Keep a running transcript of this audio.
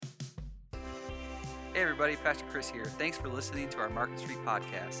Hey everybody, Pastor Chris here. Thanks for listening to our Market Street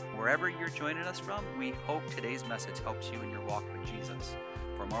podcast. Wherever you're joining us from, we hope today's message helps you in your walk with Jesus.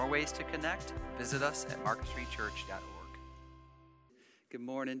 For more ways to connect, visit us at marketstreetchurch.org. Good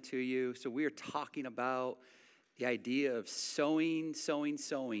morning to you. So we are talking about the idea of sowing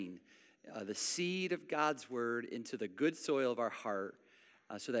the seed of God's word into the good soil of our heart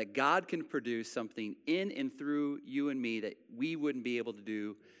so that God can produce something in and through you and me that we wouldn't be able to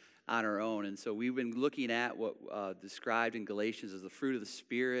do on our own. And so we've been looking at what described in Galatians as the fruit of the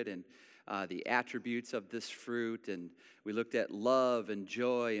Spirit and the attributes of this fruit. And we looked at love and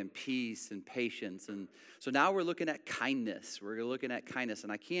joy and peace and patience. And so now we're looking at kindness. We're looking at kindness.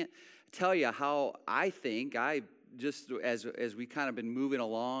 And I can't tell you how I just as we kind of been moving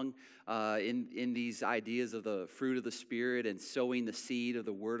along in these ideas of the fruit of the Spirit and sowing the seed of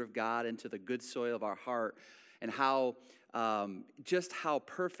the Word of God into the good soil of our heart, and how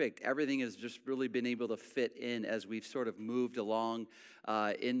perfect everything has just really been able to fit in as we've sort of moved along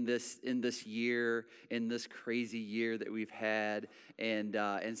in this year, in this crazy year that we've had, and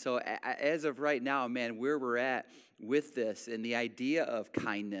so as of right now, man, where we're at with this and the idea of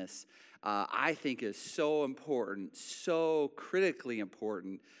kindness, I think is so important, so critically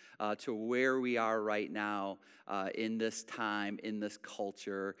important to where we are right now in this time, in this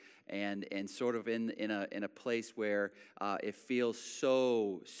culture, and sort of in a place where it feels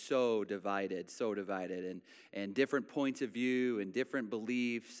so divided, and different points of view, and different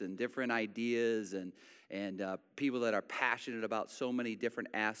beliefs, and different ideas, and people that are passionate about so many different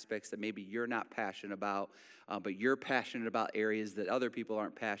aspects that maybe you're not passionate about, but you're passionate about areas that other people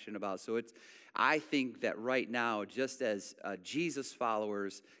aren't passionate about. So I think that right now, just as Jesus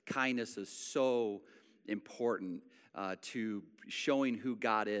followers, kindness is so important to showing who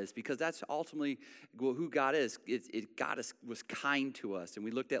God is, because that's ultimately who God is. God was kind to us, and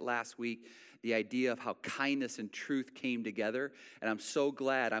we looked at last week the idea of how kindness and truth came together, and I'm so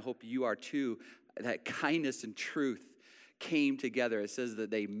glad, I hope you are too, that kindness and truth came together. It says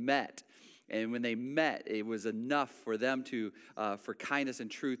that they met. And when they met, it was enough for them for kindness and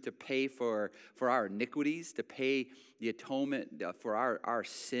truth to pay for our iniquities, to pay the atonement for our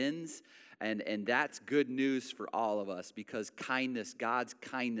sins. And that's good news for all of us, because kindness, God's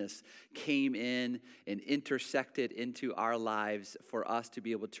kindness, came in and intersected into our lives for us to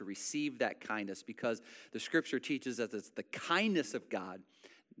be able to receive that kindness, because the Scripture teaches us it's the kindness of God.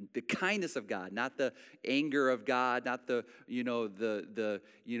 The kindness of God, not the anger of God, not the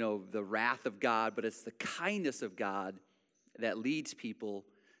wrath of God, but it's the kindness of God that leads people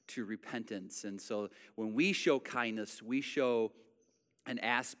to repentance. And so when we show kindness, we show an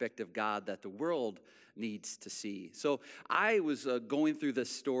aspect of God that the world needs to see. So I was going through this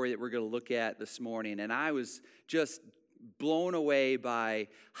story that we're going to look at this morning, and I was just blown away by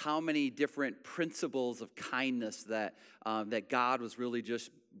how many different principles of kindness that God was really just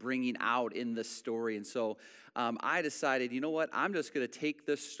bringing out in this story. And so I decided, you know what, I'm just going to take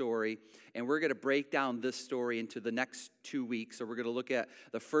this story and we're going to break down this story into the next 2 weeks. So we're going to look at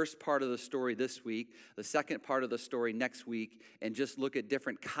the first part of the story this week, the second part of the story next week, and just look at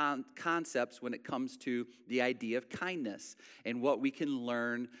different concepts when it comes to the idea of kindness and what we can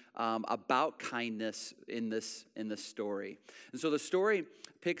learn about kindness in this story. And so the story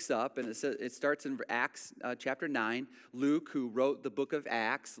picks up, and it starts in Acts chapter 9. Luke, who wrote the book of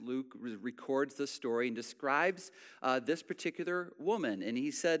Acts, Luke records the story and describes this particular woman. And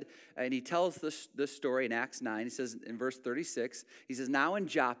he tells this story in Acts 9. He says in verse 36, he says, "Now in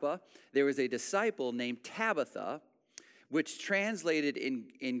Joppa there was a disciple named Tabitha, which translated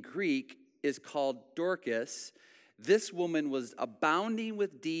in Greek is called Dorcas. This woman was abounding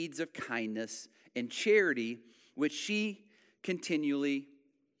with deeds of kindness and charity, which she continually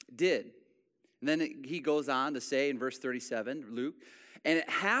did." And then he goes on to say in verse 37, Luke, "And it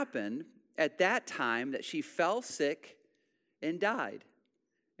happened at that time that she fell sick and died.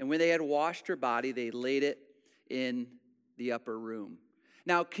 And when they had washed her body, they laid it in the upper room."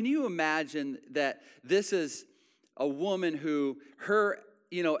 Now, can you imagine that this is a woman who her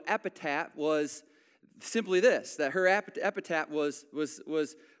epitaph was simply this, that her epitaph was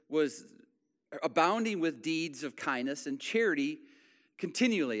abounding with deeds of kindness and charity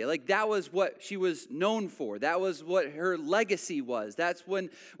continually. Like, that was what she was known for. That was what her legacy was. That's when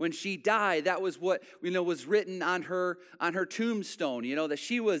she died, that was what was written on her tombstone, that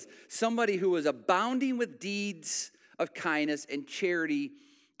she was somebody who was abounding with deeds of kindness and charity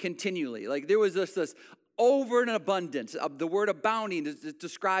continually. Like, there was this over and abundance. The word abounding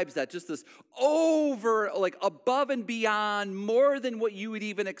describes that, just this over, like above and beyond, more than what you would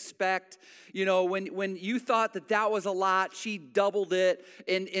even expect. You know, when you thought that was a lot, she doubled it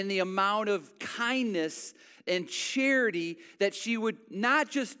in the amount of kindness and charity that she would not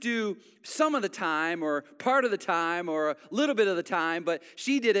just do some of the time or part of the time or a little bit of the time, but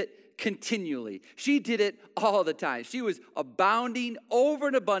she did it continually. She did it all the time. She was abounding over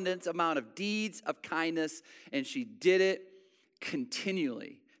an abundance amount of deeds of kindness, and she did it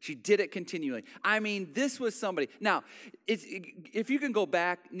continually. She did it continually. I mean, this was somebody. Now, if you can go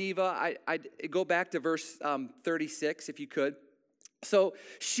back, Neva, I'd go back to verse 36, if you could. So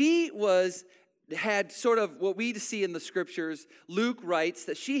she had sort of what we see in the scriptures. Luke writes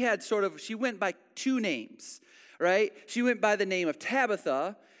that she went by two names, right? She went by the name of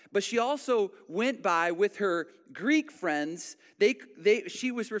Tabitha, but she also went by, with her Greek friends,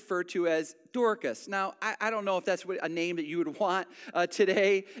 she was referred to as Dorcas. Now, I don't know if that's a name that you would want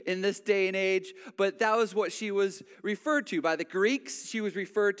today in this day and age, but that was what she was referred to. By the Greeks, she was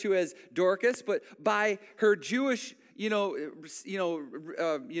referred to as Dorcas, but by her Jewish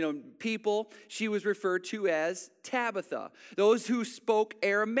people, she was referred to as Tabitha. Those who spoke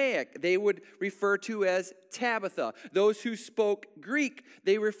Aramaic, they would refer to as Tabitha. Those who spoke Greek,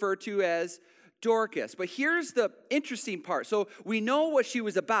 they refer to as Dorcas. But here's the interesting part. So we know what she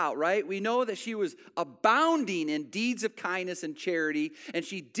was about, right? We know that she was abounding in deeds of kindness and charity, and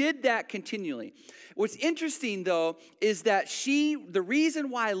she did that continually. What's interesting, though, is that the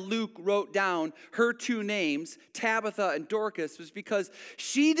reason why Luke wrote down her two names, Tabitha and Dorcas, was because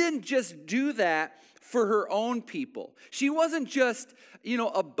she didn't just do that for her own people. She wasn't just,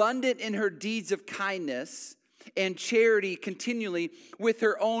 abundant in her deeds of kindness and charity continually with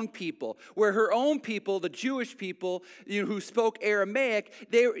her own people, where her own people, the Jewish people, who spoke Aramaic,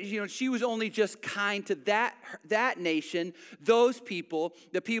 she was only just kind to that nation, those people,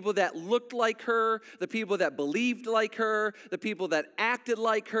 the people that looked like her, the people that believed like her, the people that acted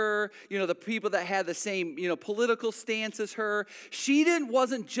like her, the people that had the same, political stance as her. She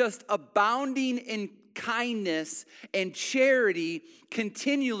wasn't just abounding in kindness and charity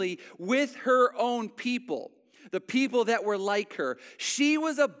continually with her own people, the people that were like her. She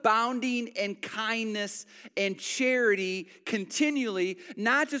was abounding in kindness and charity continually,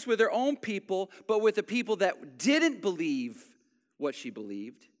 not just with her own people, but with the people that didn't believe what she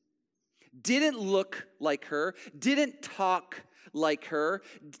believed, didn't look like her, didn't talk like her,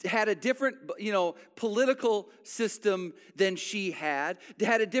 had a different, political system than she had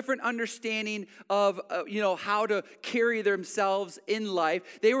a different understanding of, how to carry themselves in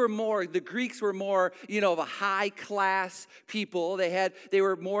life. The Greeks were more, of a high class people. They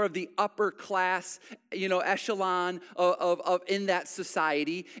were more of the upper class, echelon of in that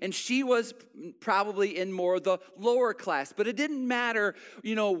society. And she was probably in more of the lower class. But it didn't matter,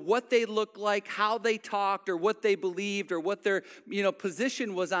 what they looked like, how they talked, or what they believed, or what their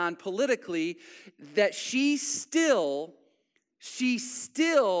position was on politically, that she still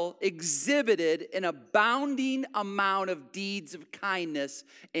exhibited an abounding amount of deeds of kindness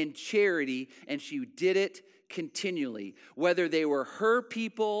and charity, and she did it continually, whether they were her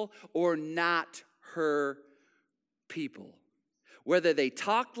people or not her people. Whether they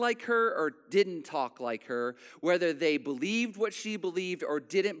talked like her or didn't talk like her, whether they believed what she believed or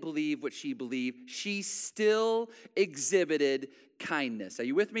didn't believe what she believed, she still exhibited kindness. Are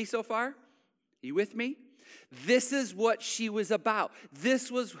you with me so far? Are you with me? This is what she was about. This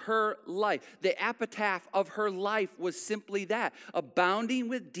was her life. The epitaph of her life was simply that, abounding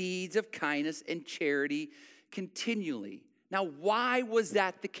with deeds of kindness and charity continually. Now, why was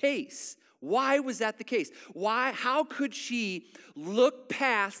that the case? Why was that the case? How could she look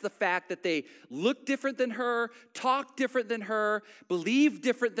past the fact that they looked different than her, talked different than her, believed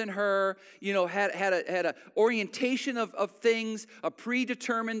different than her, had a orientation of things, a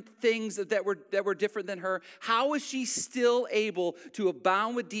predetermined things that were different than her? How was she still able to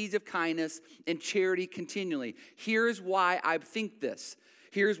abound with deeds of kindness and charity continually? Here's why I think this.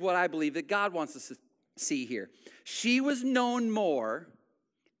 Here's what I believe that God wants us to see here. She was known more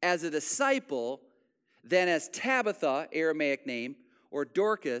as a disciple than as Tabitha, Aramaic name, or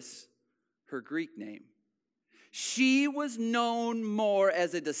Dorcas, her Greek name. She was known more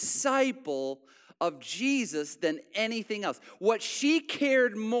as a disciple of Jesus than anything else. What she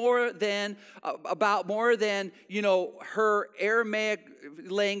cared about more than her Aramaic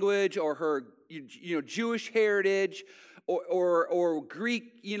language or her Jewish heritage or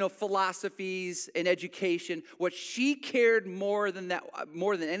Greek, philosophies and education. What she cared more than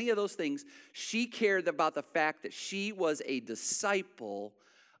any of those things, she cared about the fact that she was a disciple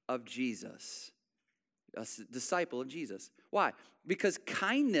of Jesus. disciple of Jesus. Why? Because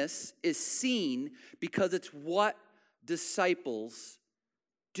kindness is seen because it's what disciples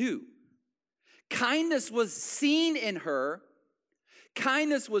do. Kindness was seen in her.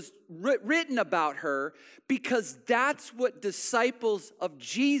 Kindness was written about her because that's what disciples of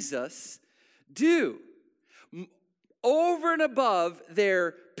Jesus do. Over and above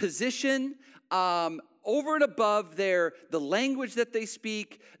their position, over and above the language that they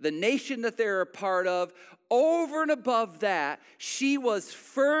speak, the nation that they're a part of, over and above that, she was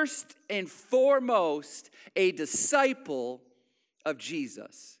first and foremost a disciple of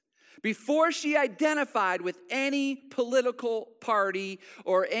Jesus. Before she identified with any political party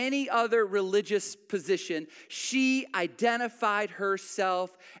or any other religious position, she identified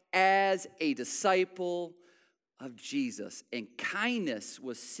herself as a disciple of Jesus. And kindness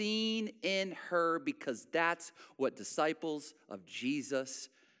was seen in her because that's what disciples of Jesus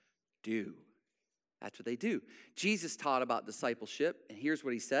do. That's what they do. Jesus taught about discipleship, and here's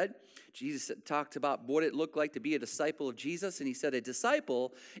what he said. Jesus talked about what it looked like to be a disciple of Jesus, and he said, a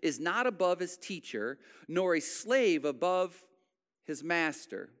disciple is not above his teacher, nor a slave above his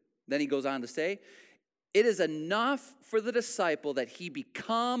master. Then he goes on to say, it is enough for the disciple that he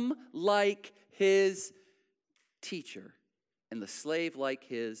become like his teacher, and the slave like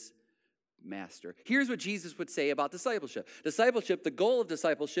his master. Here's what Jesus would say about discipleship. Discipleship, the goal of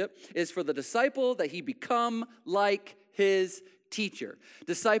discipleship is for the disciple that he become like his teacher.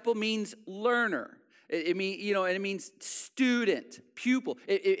 Disciple means learner. It means student, pupil.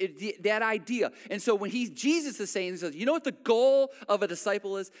 That idea. And so when Jesus is saying, he says, you know what the goal of a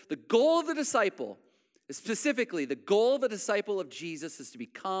disciple is? The goal of the disciple, specifically the goal of a disciple of Jesus, is to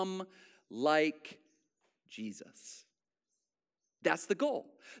become like Jesus. That's the goal.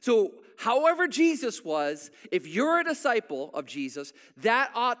 So, however Jesus was, if you're a disciple of Jesus,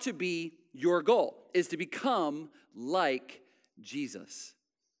 that ought to be your goal, is to become like Jesus.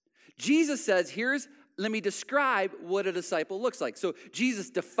 Jesus says, let me describe what a disciple looks like. So, Jesus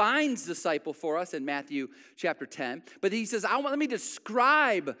defines disciple for us in Matthew chapter 10, but he says, let me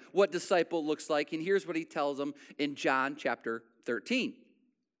describe what disciple looks like, and here's what he tells them in John chapter 13.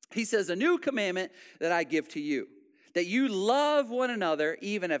 He says, a new commandment that I give to you, that you love one another,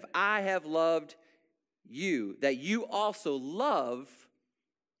 even if I have loved you, that you also love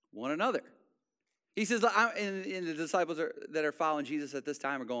one another. He says, and the disciples that are following Jesus at this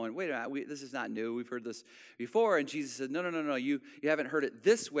time are going, wait a minute, this is not new. We've heard this before. And Jesus says, no, you haven't heard it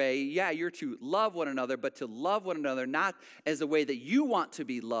this way. Yeah, you're to love one another, but to love one another not as the way that you want to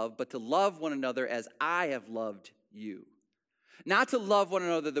be loved, but to love one another as I have loved you. Not to love one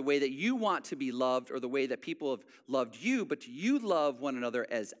another the way that you want to be loved or the way that people have loved you, but you love one another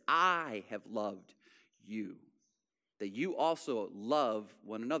as I have loved you. That you also love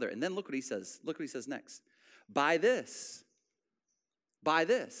one another. And then look what he says. Look what he says next. By this. By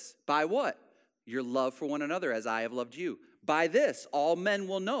what? Your love for one another as I have loved you. By this, all men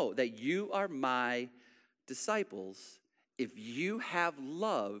will know that you are my disciples if you have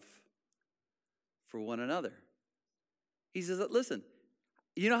love for one another. He says, listen,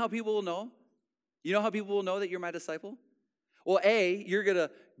 you know how people will know? You know how people will know that you're my disciple? Well, you're going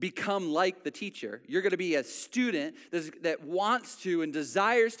to become like the teacher. You're going to be a student that wants to and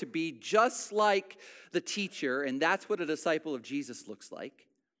desires to be just like the teacher, and that's what a disciple of Jesus looks like.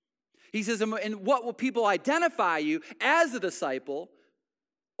 He says, and what will people identify you as a disciple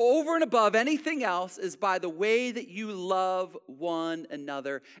over and above anything else is by the way that you love one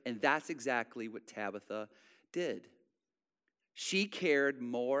another, and that's exactly what Tabitha did. She cared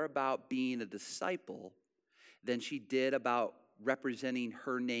more about being a disciple than she did about representing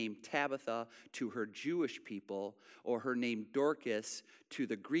her name Tabitha to her Jewish people or her name Dorcas to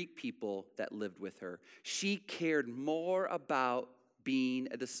the Greek people that lived with her. She cared more about being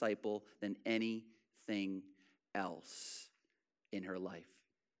a disciple than anything else in her life.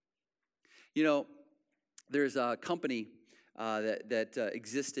 You know, there's a company that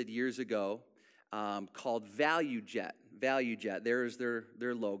existed years ago called ValueJet. ValueJet, there's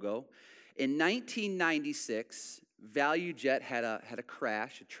their logo. In 1996, ValueJet had a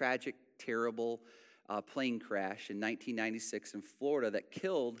crash, a tragic, terrible plane crash in 1996 in Florida that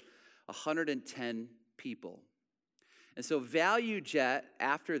killed 110 people. And so ValueJet,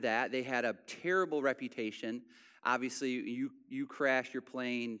 after that, they had a terrible reputation. Obviously, you crash your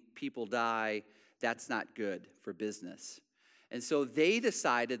plane, people die. That's not good for business. And so they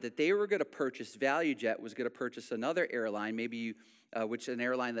decided that they were going to purchase, ValueJet was going to purchase another airline, which an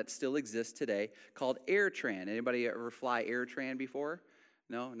airline that still exists today, called AirTran. Anybody ever fly AirTran before?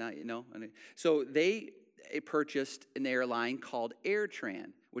 No? So they purchased an airline called AirTran.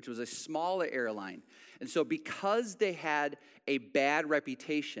 which was a smaller airline. And so because they had a bad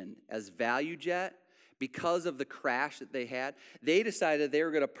reputation as ValueJet, because of the crash that they decided they were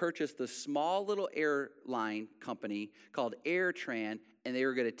going to purchase the small little airline company called AirTran, and they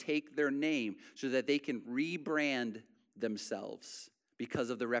were going to take their name so that they can rebrand themselves because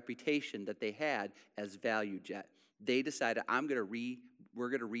of the reputation that they had as ValueJet. They decided, we're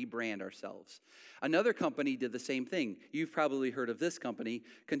going to rebrand ourselves. Another company did the same thing. You've probably heard of this company,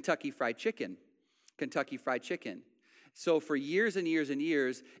 Kentucky Fried Chicken. Kentucky Fried Chicken. So for years and years and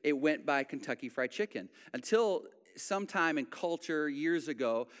years, it went by Kentucky Fried Chicken until sometime in culture, years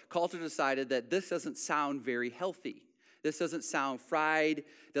ago, culture decided that this doesn't sound very healthy. This doesn't sound fried,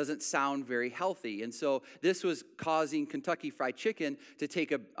 doesn't sound very healthy. And so this was causing Kentucky Fried Chicken to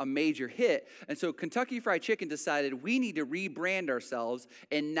take a major hit. And so Kentucky Fried Chicken decided we need to rebrand ourselves.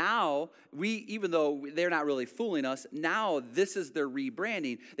 And now, even though they're not really fooling us, now this is their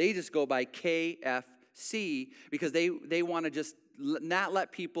rebranding. They just go by KFC because they want to just not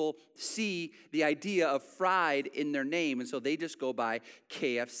let people see the idea of fried in their name. And so they just go by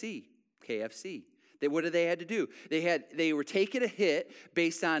KFC. KFC. What did they had to do? They were taking a hit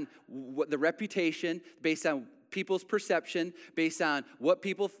based on what the reputation, based on people's perception, based on what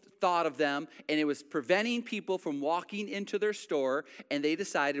people thought of them, and it was preventing people from walking into their store, and they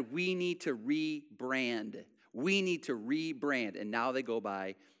decided we need to rebrand. We need to rebrand, and now they go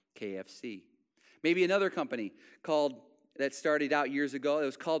by KFC. Maybe another company that started out years ago, it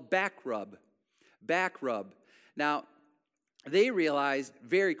was called Backrub. Backrub. Now, they realized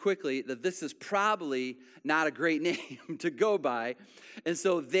very quickly that this is probably not a great name to go by. And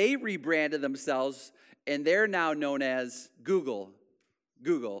so they rebranded themselves, and they're now known as Google.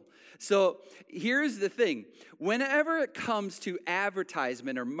 Google. So here's the thing. Whenever it comes to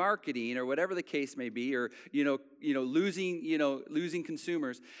advertisement or marketing or whatever the case may be, or losing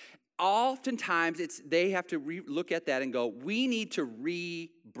consumers, oftentimes they have to look at that and go, we need to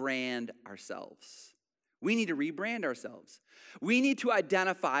rebrand ourselves. We need to rebrand ourselves. We need to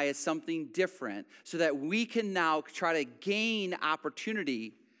identify as something different so that we can now try to gain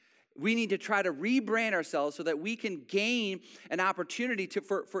opportunity. We need to try to rebrand ourselves so that we can gain an opportunity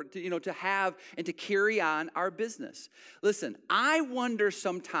to have and to carry on our business. Listen, I wonder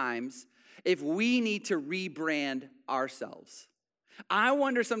sometimes if we need to rebrand ourselves. I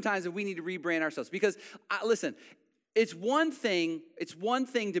wonder sometimes if we need to rebrand ourselves because, listen, it's one thing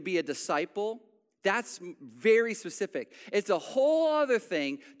to be a disciple. That's very specific. It's a whole other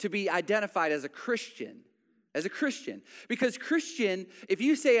thing to be identified as a Christian. As a Christian. Because Christian, if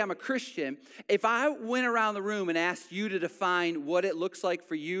you say I'm a Christian, if I went around the room and asked you to define what it looks like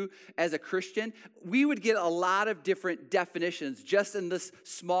for you as a Christian, we would get a lot of different definitions just in this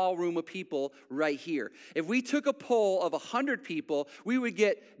small room of people right here. If we took a poll of 100 people, we would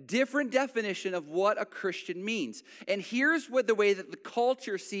get different definition of what a Christian means. And here's what the way that the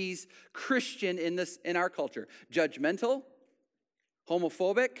culture sees Christian in our culture. Judgmental,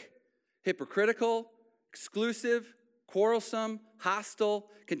 homophobic, hypocritical, exclusive, quarrelsome, hostile,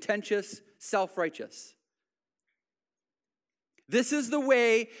 contentious, self-righteous. This is the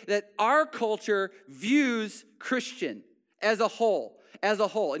way that our culture views Christian as a whole.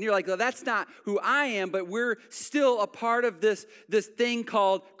 And you're like, well, that's not who I am, but we're still a part of this thing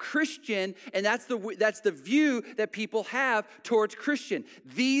called Christian, and that's the view that people have towards Christian.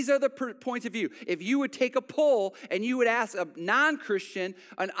 These are the points of view. If you would take a poll and you would ask a non-Christian,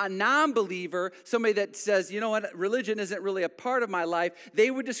 a non-believer, somebody that says, you know what, religion isn't really a part of my life,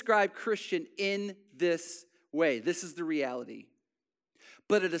 they would describe Christian in this way. This is the reality.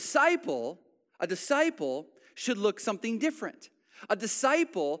 But a disciple should look something different. A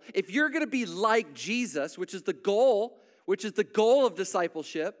disciple, if you're going to be like Jesus, which is the goal of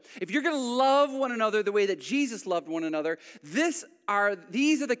discipleship, if you're going to love one another the way that Jesus loved one another, these are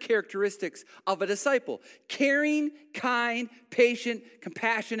the characteristics of a disciple. Caring, kind, patient,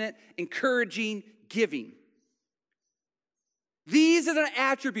 compassionate, encouraging, giving. These are the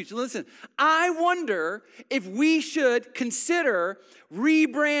attributes. Listen, I wonder if we should consider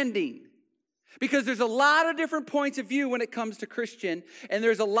rebranding. Because there's a lot of different points of view when it comes to Christian, and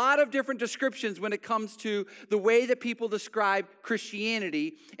there's a lot of different descriptions when it comes to the way that people describe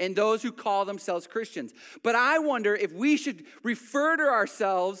Christianity and those who call themselves Christians. But I wonder if we should refer to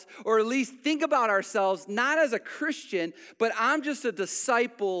ourselves, or at least think about ourselves, not as a Christian, but I'm just a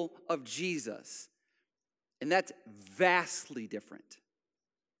disciple of Jesus. And that's vastly different.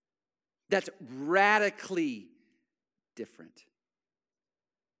 That's radically different.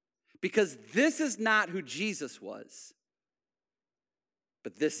 Because this is not who Jesus was,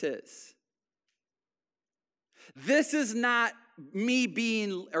 but this is. This is not me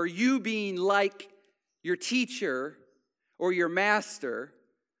being or you being like your teacher or your master,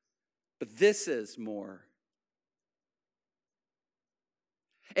 but this is more.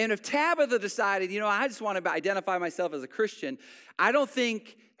 And if Tabitha decided, I just want to identify myself as a Christian, I don't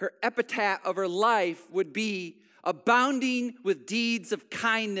think her epitaph of her life would be abounding with deeds of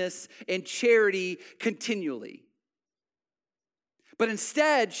kindness and charity continually. But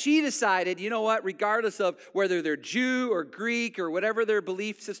instead, she decided, regardless of whether they're Jew or Greek or whatever their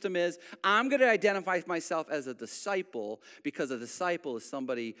belief system is, I'm going to identify myself as a disciple, because a disciple is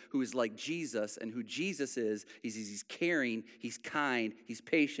somebody who is like Jesus, and who Jesus is he's caring, he's kind, he's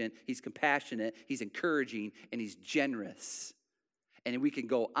patient, he's compassionate, he's encouraging, and he's generous. And we can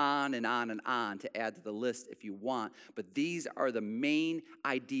go on and on and on to add to the list if you want, but these are the main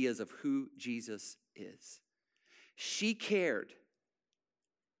ideas of who Jesus is. She cared.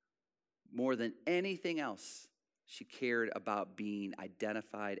 More than anything else, she cared about being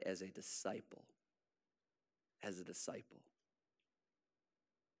identified as a disciple. As a disciple.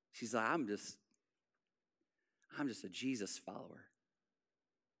 She's like, I'm just a Jesus follower.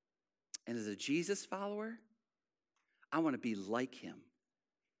 And as a Jesus follower, I want to be like him.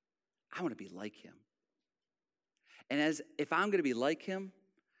 I want to be like him. And if I'm going to be like him,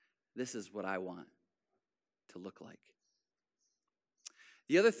 this is what I want to look like.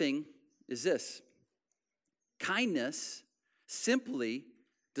 The other thing is this: kindness simply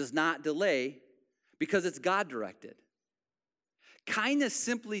does not delay because it's God-directed. Kindness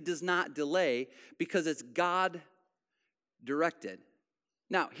simply does not delay because it's God-directed.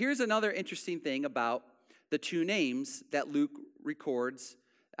 Now, here's another interesting thing about the two names that Luke records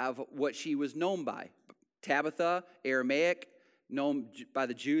of what she was known by. Tabitha, Aramaic, known by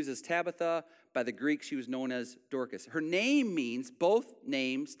the Jews as Tabitha. By the Greeks, she was known as Dorcas. Her name means, both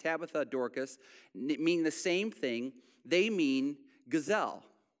names, Tabitha, Dorcas, mean the same thing. They mean gazelle.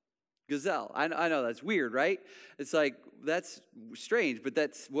 Gazelle. I know that's weird, right? It's like, that's strange, but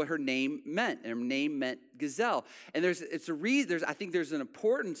that's what her name meant. And her name meant gazelle. And I think there's an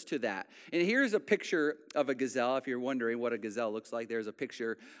importance to that. And here's a picture of a gazelle. If you're wondering what a gazelle looks like, there's a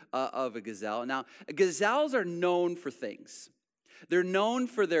picture of a gazelle. Now, gazelles are known for things. They're known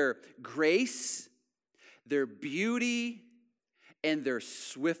for their grace, their beauty, and their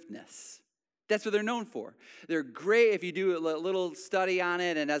swiftness. That's what they're known for. They're great if you do a little study on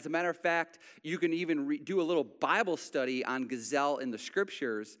it. And as a matter of fact, you can even do a little Bible study on gazelle in the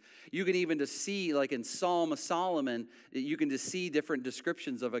scriptures. You can even just see, like in Psalm of Solomon, you can just see different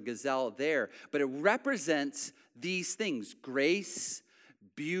descriptions of a gazelle there. But it represents these things: grace,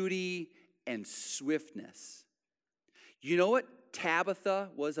 beauty, and swiftness. You know what Tabitha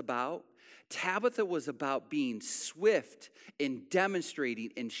was about? Tabitha was about being swift in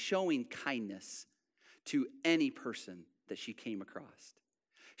demonstrating and showing kindness to any person that she came across.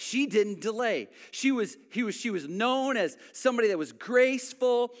 She didn't delay. She was known as somebody that was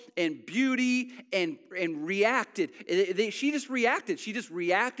graceful and beauty and reacted. She just reacted. She just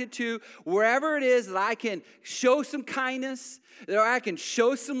reacted to wherever it is that I can show some kindness, where I can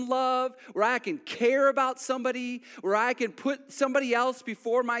show some love, where I can care about somebody, where I can put somebody else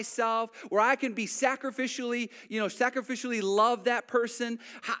before myself, where I can be sacrificially love that person.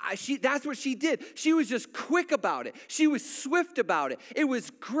 That's what she did. She was just quick about it. She was swift about it. It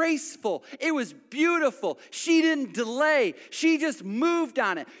was graceful. It was beautiful. She didn't delay. She just moved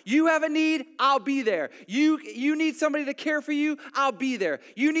on it. You have a need, I'll be there. You need somebody to care for you, I'll be there.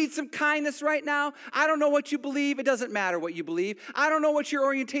 You need some kindness right now, I don't know what you believe. It doesn't matter what you believe. I don't know what your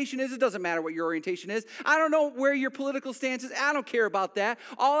orientation is. It doesn't matter what your orientation is. I don't know where your political stance is. I don't care about that.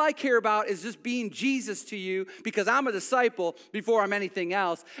 All I care about is just being Jesus to you, because I'm a disciple before I'm anything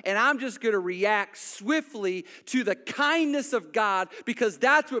else. And I'm just going to react swiftly to the kindness of God, because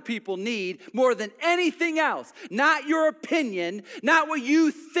that's what people need more than anything else. Not your opinion, not what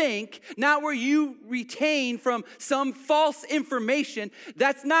you think, not what you retain from some false information.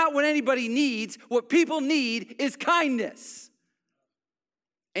 That's not what anybody needs. What people need is kindness.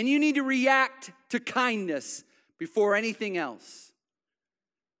 And you need to react to kindness before anything else.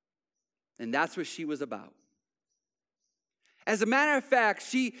 And that's what she was about. As a matter of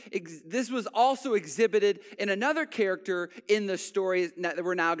fact, this was also exhibited in another character in the story that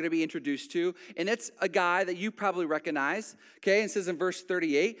we're now going to be introduced to. And it's a guy that you probably recognize. Okay, it says in verse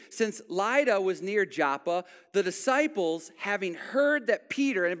 38, since Lydda was near Joppa, the disciples, having heard that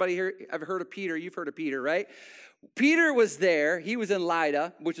Peter, anybody here ever heard of Peter? You've heard of Peter, right? Peter was there. He was in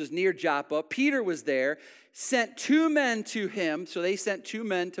Lydda, which is near Joppa. Peter was there, sent two men to him. So they sent two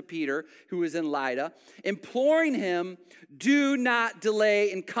men to Peter, who was in Lydda, imploring him, do not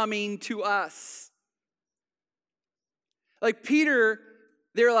delay in coming to us. Like Peter,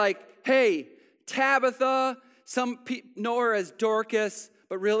 they're like, hey, Tabitha, some know her as Dorcas,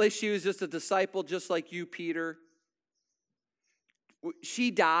 but really she was just a disciple just like you, Peter. She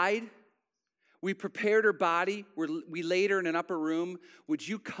died. We prepared her body. We laid her in an upper room. Would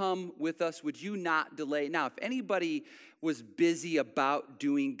you come with us? Would you not delay? Now, if anybody was busy about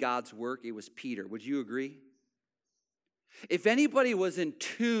doing God's work, it was Peter. Would you agree? If anybody was in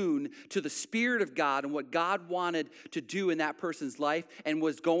tune to the Spirit of God and what God wanted to do in that person's life and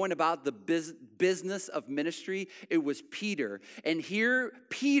was going about the business of ministry, it was Peter. And here,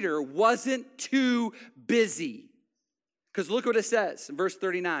 Peter wasn't too busy. Because look what it says in verse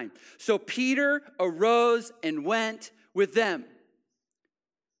 39. So Peter arose and went with them.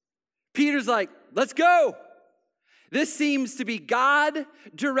 Peter's like, let's go. This seems to be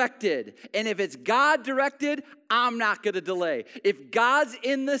God-directed. And if it's God-directed, I'm not going to delay. If God's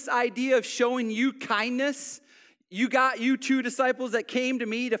in this idea of showing you kindness, you got you two disciples that came to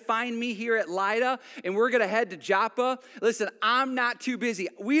me to find me here at Lydda, and we're going to head to Joppa. Listen, I'm not too busy.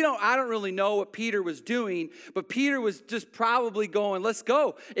 I don't really know what Peter was doing, but Peter was just probably going, let's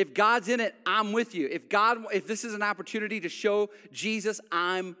go. If God's in it, I'm with you. If this is an opportunity to show Jesus,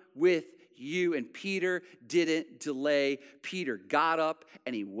 I'm with you. And Peter didn't delay. Peter got up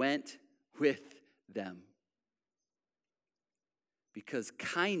and he went with them. Because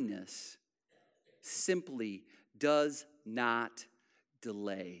kindness simply does not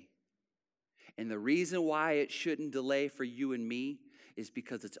delay. And the reason why it shouldn't delay for you and me is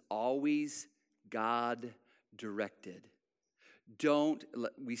because it's always God directed.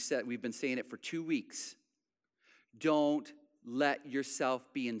 We've been saying it for 2 weeks. Don't let yourself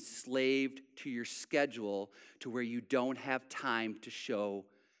be enslaved to your schedule to where you don't have time to show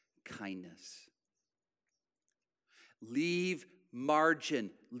kindness. Leave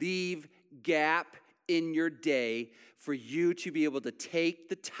margin, leave gap in your day for you to be able to take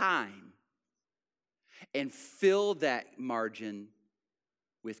the time and fill that margin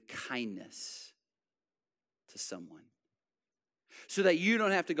with kindness to someone. So that you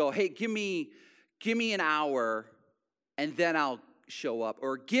don't have to go, hey, give me an hour and then I'll show up.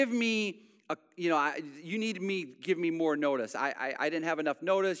 Or give me, you need me, give me more notice. I didn't have enough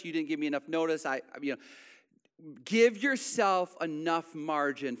notice. You didn't give me enough notice. Give yourself enough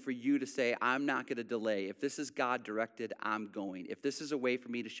margin for you to say, I'm not going to delay. If this is God directed, I'm going. If this is a way for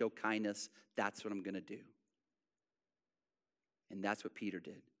me to show kindness, that's what I'm going to do. And that's what Peter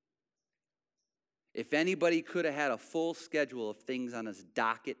did. If anybody could have had a full schedule of things on his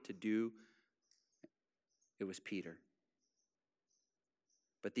docket to do, it was Peter.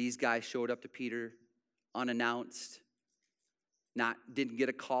 But these guys showed up to Peter unannounced. Didn't get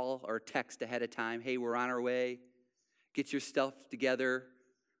a call or a text ahead of time. Hey, we're on our way. Get your stuff together.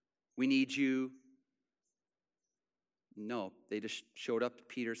 We need you. No, they just showed up to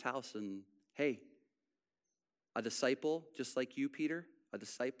Peter's house and, hey, a disciple, just like you, Peter, a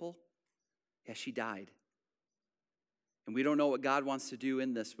disciple, yeah, she died. And we don't know what God wants to do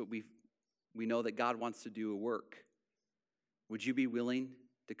in this, but we know that God wants to do a work. Would you be willing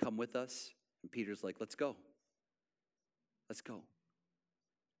to come with us? And Peter's like, let's go. Let's go.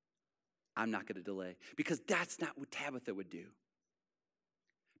 I'm not going to delay. Because that's not what Tabitha would do.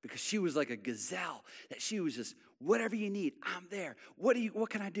 Because she was like a gazelle. That she was just, whatever you need, I'm there. What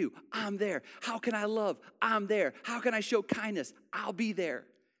can I do? I'm there. How can I love? I'm there. How can I show kindness? I'll be there.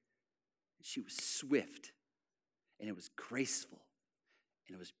 She was swift. And it was graceful.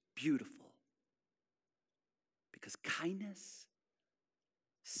 And it was beautiful. Because kindness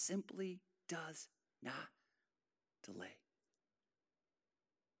simply does not delay.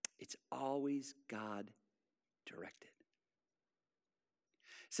 It's always God directed.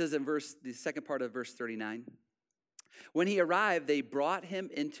 It says in the second part of verse 39, when he arrived, they brought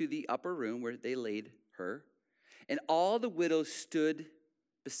him into the upper room where they laid her, and all the widows stood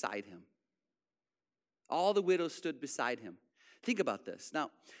beside him. All the widows stood beside him. Think about this.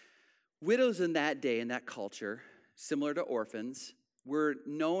 Now, widows in that day, in that culture, similar to orphans, were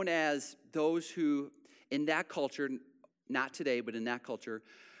known as those who, in that culture, not today, but in that culture,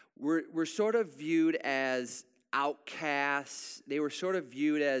 were sort of viewed as outcasts. They were sort of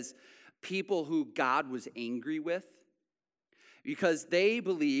viewed as people who God was angry with, because they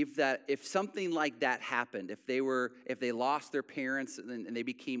believed that if something like that happened, if they lost their parents and they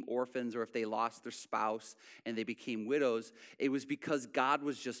became orphans, or if they lost their spouse and they became widows, it was because God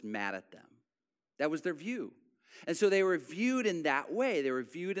was just mad at them. That was their view. And so they were viewed in that way. They were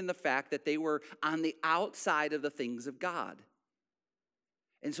viewed in the fact that they were on the outside of the things of God.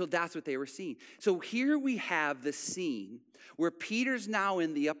 And so that's what they were seeing. So here we have this scene where Peter's now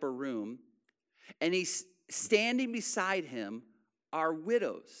in the upper room, and he's standing beside him are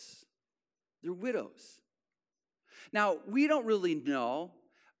widows. They're widows. Now, we don't really know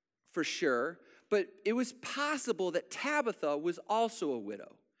for sure, but it was possible that Tabitha was also a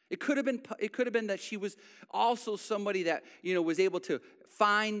widow. It could have been that she was also somebody that, was able to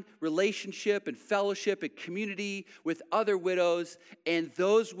find relationship and fellowship and community with other widows. And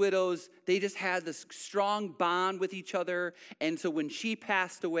those widows, they just had this strong bond with each other. And so when she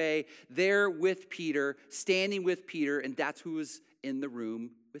passed away, they're with Peter, standing with Peter, and that's who was in the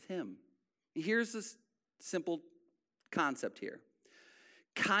room with him. Here's this simple concept here.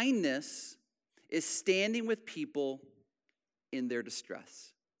 Kindness is standing with people in their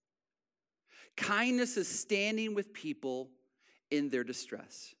distress. Kindness is standing with people in their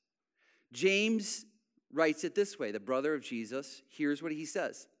distress. James writes it this way, the brother of Jesus. Here's what he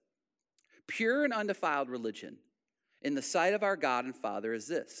says. Pure and undefiled religion in the sight of our God and Father is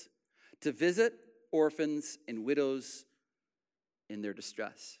this, to visit orphans and widows in their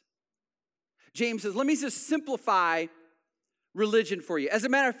distress. James says, let me just simplify religion for you. As a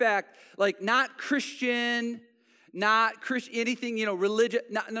matter of fact, not Christian, anything, religion.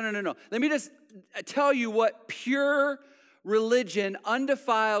 No. Let me just tell you what pure religion,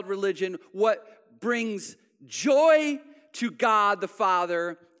 undefiled religion, what brings joy to God the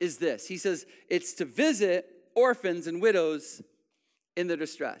Father is this. He says it's to visit orphans and widows in their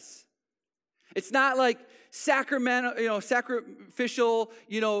distress. It's not like sacrificial,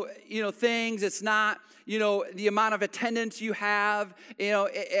 things. It's not, the amount of attendance you have,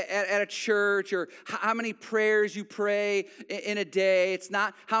 at a church, or how many prayers you pray in a day. It's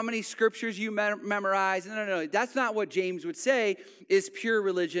not how many scriptures you memorize. No. That's not what James would say is pure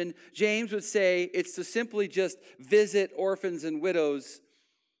religion. James would say it's to simply just visit orphans and widows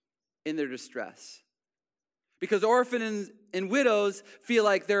in their distress. Because orphans and widows feel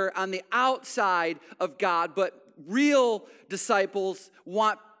like they're on the outside of God, but real disciples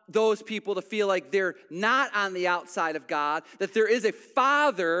want those people to feel like they're not on the outside of God, that there is a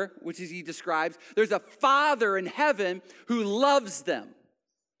Father, which as he describes, there's a Father in heaven who loves them.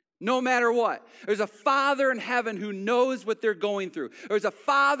 No matter what. There's a Father in heaven who knows what they're going through. There's a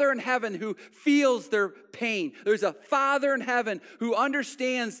Father in heaven who feels their pain. There's a Father in heaven who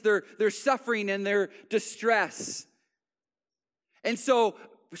understands their suffering and their distress. And so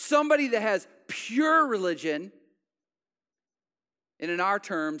somebody that has pure religion, and in our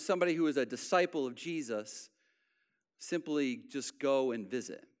terms, somebody who is a disciple of Jesus, simply just go and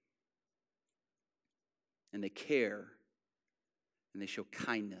visit. And they care. And they show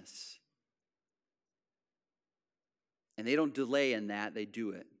kindness. And they don't delay in that, they do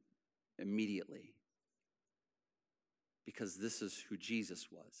it immediately. Because this is who Jesus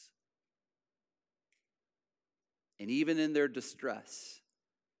was. And even in their distress,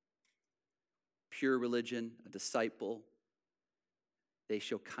 pure religion, a disciple, they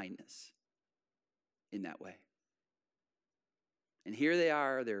show kindness in that way. And here they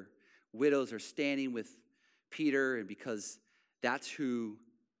are, their widows are standing with Peter, and because that's who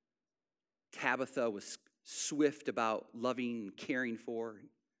Tabitha was swift about loving and caring for.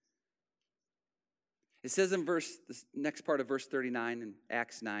 It says in this next part of verse 39 in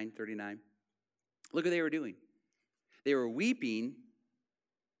Acts 9:39. Look what they were doing. They were weeping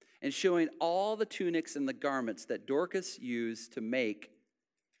and showing all the tunics and the garments that Dorcas used to make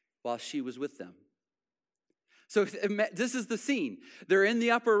while she was with them. So this is the scene. They're in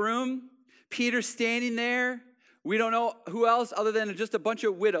the upper room. Peter's standing there. We don't know who else other than just a bunch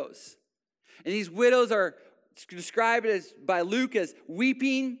of widows. And these widows are described by Luke as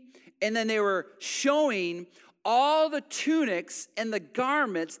weeping, and then they were showing all the tunics and the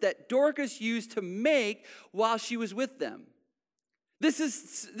garments that Dorcas used to make while she was with them. This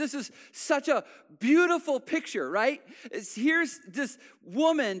is such a beautiful picture, right? Here's this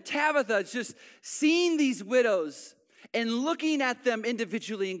woman, Tabitha, just seeing these widows and looking at them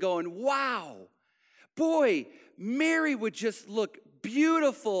individually and going, wow, boy, Mary would just look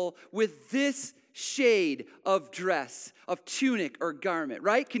beautiful with this shade of dress, of tunic or garment,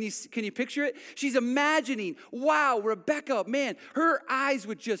 right? Can you picture it? She's imagining, wow, Rebecca, man, her eyes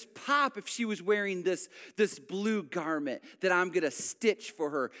would just pop if she was wearing this blue garment that I'm going to stitch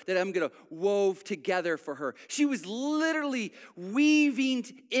for her, that I'm going to wove together for her. She was literally weaving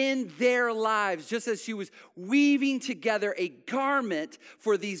in their lives, just as she was weaving together a garment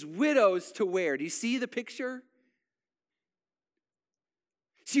for these widows to wear. Do you see the picture?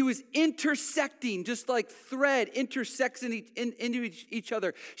 She was intersecting, just like thread intersects into each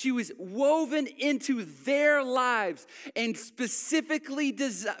other. She was woven into their lives and specifically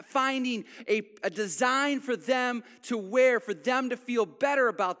finding a design for them to wear, for them to feel better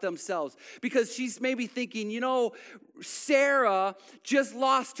about themselves. Because she's maybe thinking, Sarah just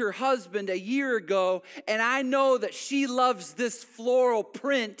lost her husband a year ago, and I know that she loves this floral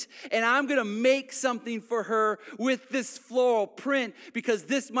print, and I'm going to make something for her with this floral print because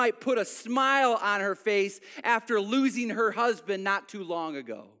this might put a smile on her face after losing her husband not too long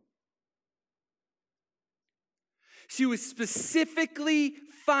ago. She was specifically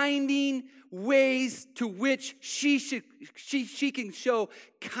finding ways to which she can show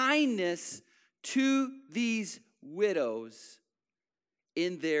kindness to these widows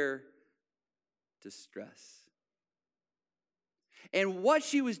in their distress. And what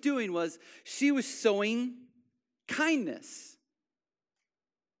she was doing was she was sowing kindness.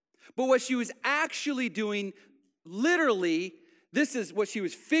 But what she was actually doing, literally, this is what she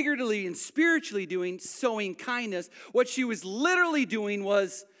was figuratively and spiritually doing, sowing kindness. What she was literally doing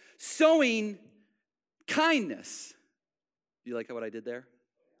was sowing kindness. You like what I did there?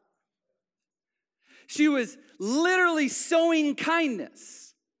 She was literally sowing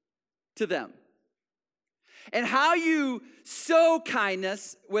kindness to them. And how you sow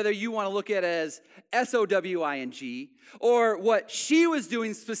kindness, whether you want to look at it as S-O-W-I-N-G, or what she was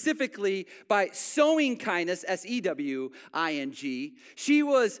doing specifically by sowing kindness, S-E-W-I-N-G,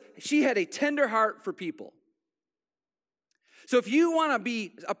 she had a tender heart for people. So if you want to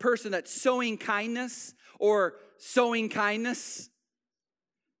be a person that's sowing kindness or sowing kindness,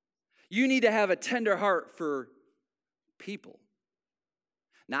 you need to have a tender heart for people.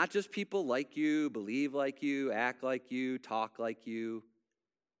 Not just people like you, believe like you, act like you, talk like you,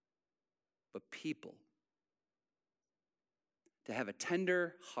 but people. To have a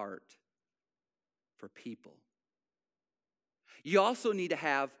tender heart for people. You also need to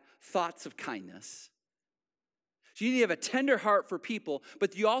have thoughts of kindness. So you need to have a tender heart for people,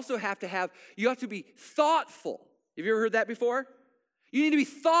 but you also have to be thoughtful. Have you ever heard that before? You need to be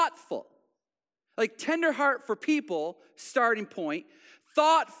thoughtful. Like tender heart for people, starting point,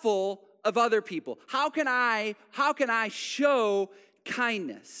 thoughtful of other people. How can I show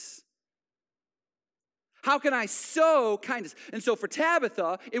kindness? How can I sow kindness? And so for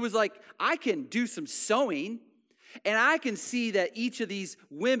Tabitha, it was like, I can do some sowing, and I can see that each of these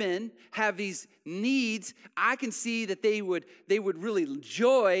women have these needs. I can see that they would really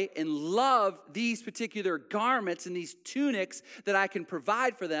enjoy and love these particular garments and these tunics that I can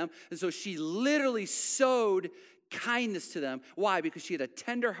provide for them. And so she literally sowed kindness to them. Why? Because she had a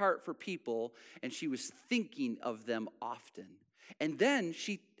tender heart for people, and she was thinking of them often. And then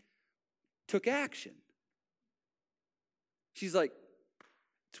she took action. She's like,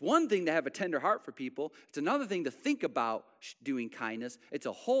 it's one thing to have a tender heart for people. It's another thing to think about doing kindness. It's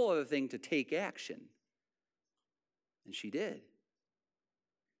a whole other thing to take action. And she did.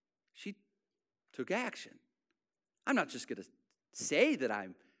 She took action. I'm not just going to say that I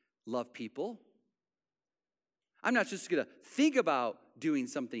love people. I'm not just going to think about doing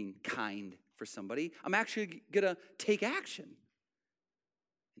something kind for somebody. I'm actually going to take action.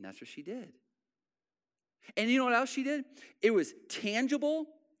 And that's what she did. And you know what else she did? It was tangible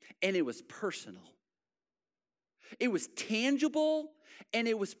and it was personal. It was tangible and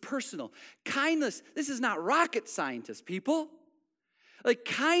it was personal. Kindness, this is not rocket scientist, people. Like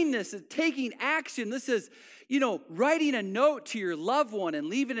kindness is taking action. This is, writing a note to your loved one and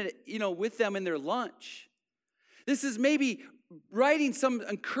leaving it, with them in their lunch. This is maybe writing some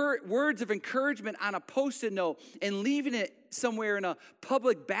words of encouragement on a Post-it note and leaving it somewhere in a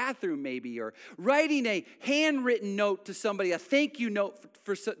public bathroom maybe, or writing a handwritten note to somebody, a thank you note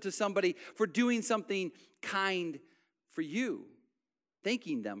to somebody for doing something kind for you,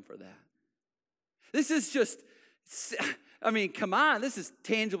 thanking them for that. This is just, come on, this is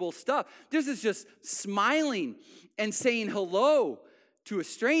tangible stuff. This is just smiling and saying hello to a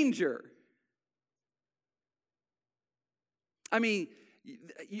stranger. We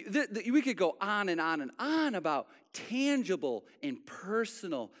could go on and on and on about tangible and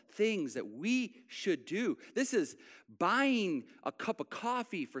personal things that we should do. This is buying a cup of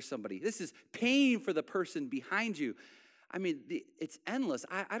coffee for somebody. This is paying for the person behind you. It's endless.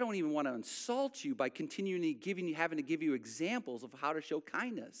 I don't even want to insult you by continually having to give you examples of how to show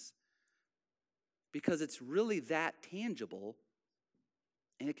kindness, because it's really that tangible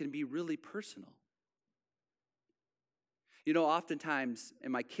and it can be really personal. Oftentimes,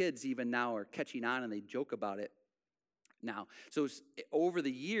 and my kids even now are catching on and they joke about it now. So over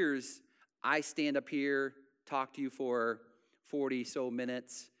the years, I stand up here, talk to you for 40 so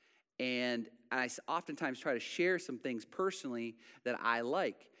minutes, and I oftentimes try to share some things personally that I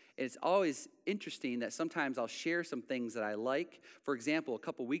like. And it's always interesting that sometimes I'll share some things that I like. For example, a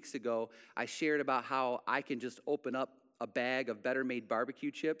couple weeks ago, I shared about how I can just open up a bag of Better Made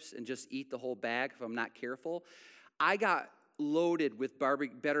barbecue chips and just eat the whole bag if I'm not careful. I got loaded with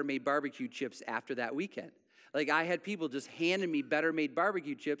Better Made barbecue chips after that weekend. Like, I had people just handing me Better Made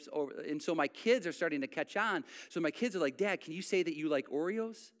barbecue chips, and so my kids are starting to catch on. So my kids are like, Dad, can you say that you like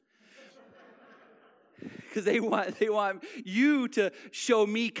Oreos? Because they want you to show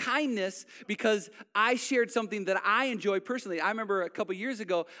me kindness because I shared something that I enjoy personally. I remember a couple years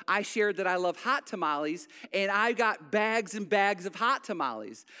ago, I shared that I love hot tamales, and I got bags and bags of hot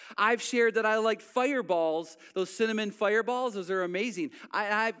tamales. I've shared that I like fireballs, those cinnamon fireballs. Those are amazing.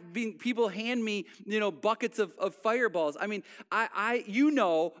 People hand me, buckets of fireballs. I mean, you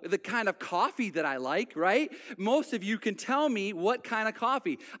know the kind of coffee that I like, right? Most of you can tell me what kind of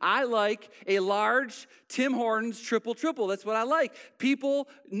coffee. I like a large Tim Hortons triple. That's what I like. People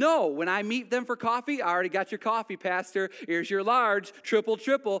know when I meet them for coffee, I already got your coffee, Pastor. Here's your large triple.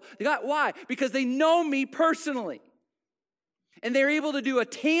 Why? Because they know me personally. And they're able to do a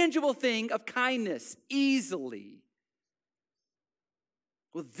tangible thing of kindness easily.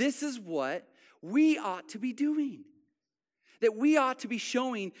 Well, this is what we ought to be doing. That we ought to be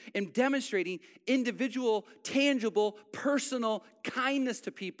showing and demonstrating individual, tangible, personal kindness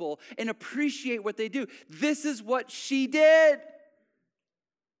to people and appreciate what they do. This is what she did.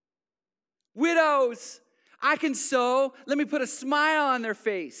 Widows, I can sow. Let me put a smile on their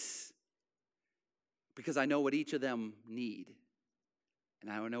face because I know what each of them need.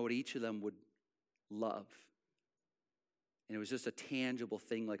 And I know what each of them would love. And it was just a tangible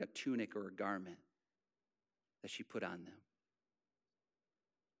thing like a tunic or a garment that she put on them.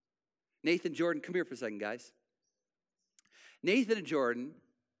 Nathan, Jordan, come here for a second, guys. Nathan and Jordan,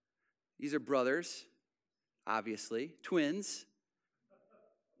 these are brothers, obviously, twins.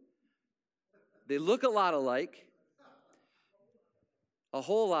 They look a lot alike, a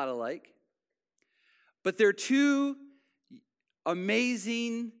whole lot alike, but they're two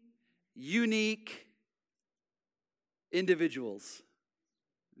amazing, unique individuals.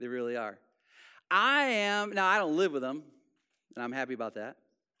 They really are. I don't live with them, and I'm happy about that.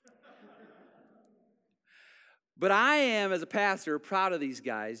 But I am, as a pastor, proud of these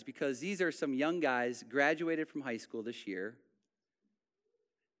guys because these are some young guys graduated from high school this year.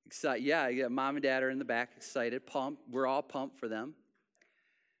 Yeah, mom and dad are in the back, excited, pumped. We're all pumped for them.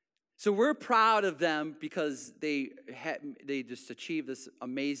 So we're proud of them because they just achieved this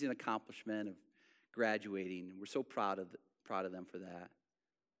amazing accomplishment of graduating. We're so proud of them for that.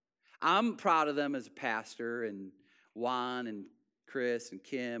 I'm proud of them as a pastor, and Juan and Chris and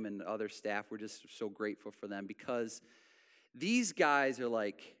Kim and other staff. We're just so grateful for them because these guys are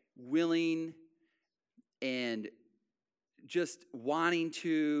like willing and just wanting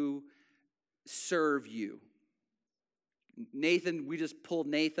to serve you. Nathan, we just pulled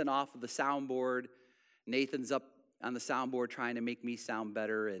Nathan off of the soundboard. Nathan's up on the soundboard trying to make me sound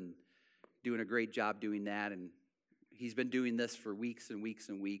better and doing a great job doing that. And he's been doing this for weeks and weeks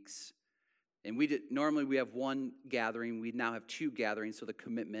and weeks. And normally we have one gathering. We now have two gatherings, so the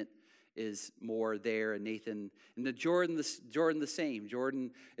commitment is more there. And Nathan and Jordan the same.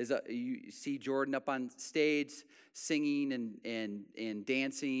 Jordan you see Jordan up on stage singing and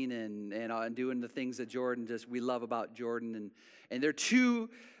dancing and doing the things that we love about Jordan. And they're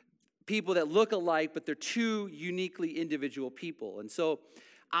two people that look alike, but they're two uniquely individual people. And so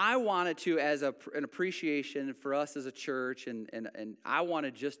I wanted to, as an appreciation for us as a church, and I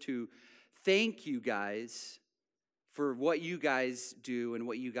wanted just to thank you guys for what you guys do and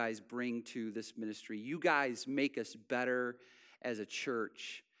what you guys bring to this ministry. You guys make us better as a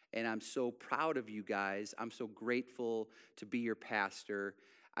church, and I'm so proud of you guys. I'm so grateful to be your pastor.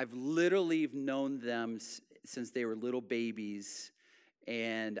 I've literally known them since they were little babies,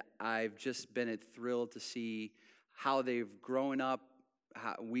 and I've just been thrilled to see how they've grown up.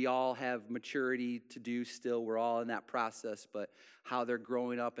 We all have maturity to do still. We're all in that process, but how they're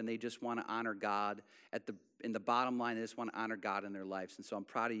growing up and they just want to honor God in the bottom line, they just want to honor God in their lives. And so I'm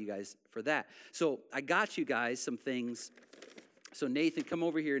proud of you guys for that. So I got you guys some things. So Nathan, come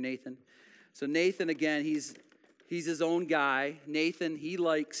over here, Nathan. So Nathan, again, he's his own guy. Nathan, he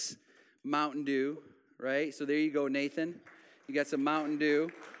likes Mountain Dew, right? So there you go, Nathan. You got some Mountain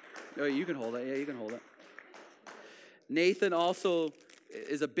Dew. Oh, you can hold it. Yeah, you can hold it. Nathan also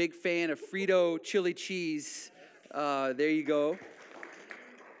is a big fan of Frito chili cheese. There you go.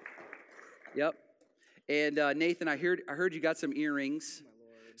 Yep. And Nathan, I heard you got some earrings.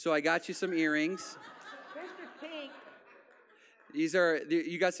 So I got you some earrings. Mr. Pink.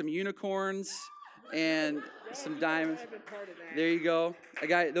 You got some unicorns and some diamonds. There you go.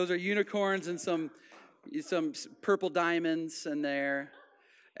 Those are unicorns and some purple diamonds in there.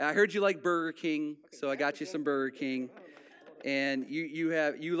 I heard you like Burger King, so I got you some Burger King. And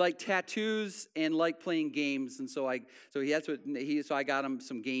you like tattoos and like playing games, and so I got him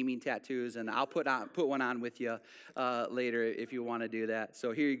some gaming tattoos, and I'll put one on with you later if you want to do that.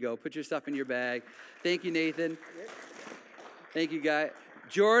 So here you go. Put your stuff in your bag. Thank you, Nathan. Thank you, guy.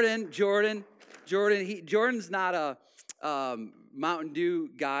 Jordan's not a Mountain Dew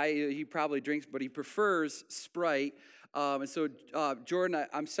guy. He probably drinks, but he prefers Sprite. And so, Jordan,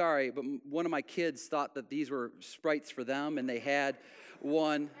 I'm sorry, but one of my kids thought that these were Sprites for them, and they had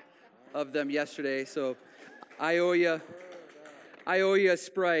one of them yesterday. So, I owe you a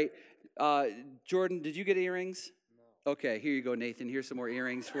Sprite. Jordan, did you get earrings? No. Okay, here you go, Nathan. Here's some more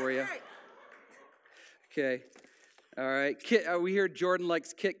earrings for you. Okay. All right. We hear Jordan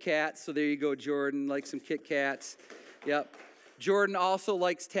likes Kit Kats, so there you go, Jordan. Like some Kit Kats. Yep. Jordan also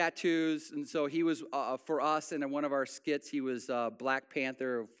likes tattoos, and so he was, for us, in one of our skits, he was Black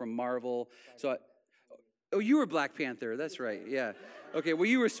Panther from Marvel. Oh, you were Black Panther. That's right, yeah. Okay, well,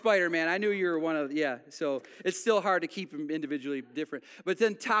 you were Spider-Man. I knew you were one of, yeah. So it's still hard to keep them individually different. But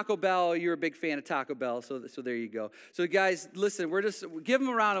then Taco Bell, you're a big fan of Taco Bell, so there you go. So, guys, listen, give them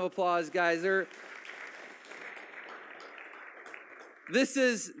a round of applause, guys.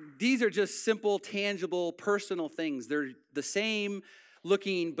 These are just simple, tangible, personal things. They're the same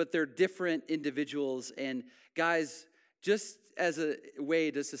looking, but they're different individuals. And guys, just as a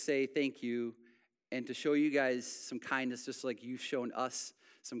way just to say thank you and to show you guys some kindness, just like you've shown us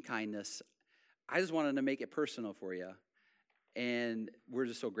some kindness, I just wanted to make it personal for you. And we're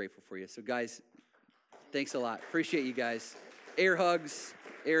just so grateful for you. So guys, thanks a lot. Appreciate you guys. Air hugs,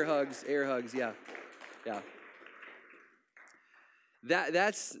 yeah.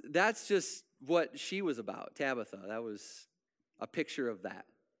 That's just what she was about, Tabitha. That was a picture of that.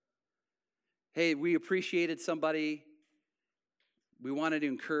 Hey, we appreciated somebody. We wanted to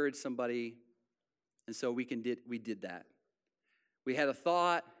encourage somebody, and so we did that. We had a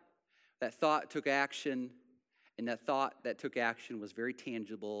thought. That thought took action, and that thought that took action was very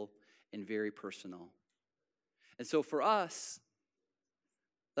tangible and very personal. And so for us,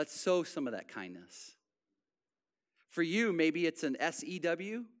 let's sow some of that kindness. For you, maybe it's an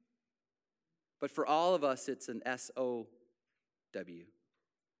S-E-W, but for all of us, it's an S-O-W.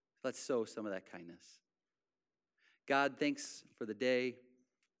 Let's sow some of that kindness. God, thanks for the day.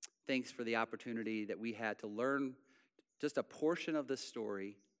 Thanks for the opportunity that we had to learn just a portion of this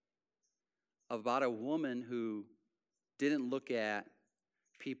story about a woman who didn't look at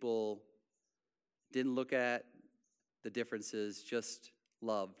people, didn't look at the differences, just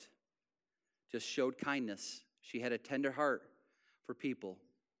loved, just showed kindness. She had a tender heart for people.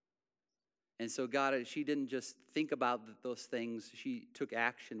 And so, God, she didn't just think about those things. She took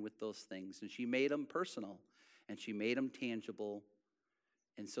action with those things. And she made them personal. And she made them tangible.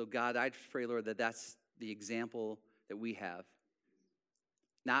 And so, God, I pray, Lord, that that's the example that we have.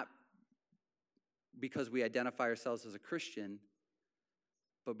 Not because we identify ourselves as a Christian,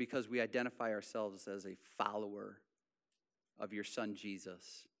 but because we identify ourselves as a follower of your Son,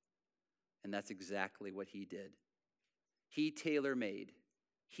 Jesus. And that's exactly what he did. He tailor-made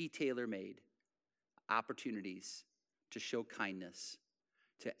opportunities to show kindness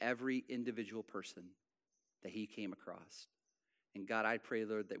to every individual person that he came across. And God, I pray,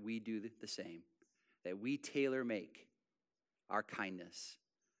 Lord, that we do the same, that we tailor-make our kindness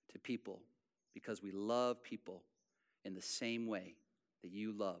to people because we love people in the same way that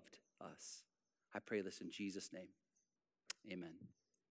you loved us. I pray this in Jesus' name. Amen.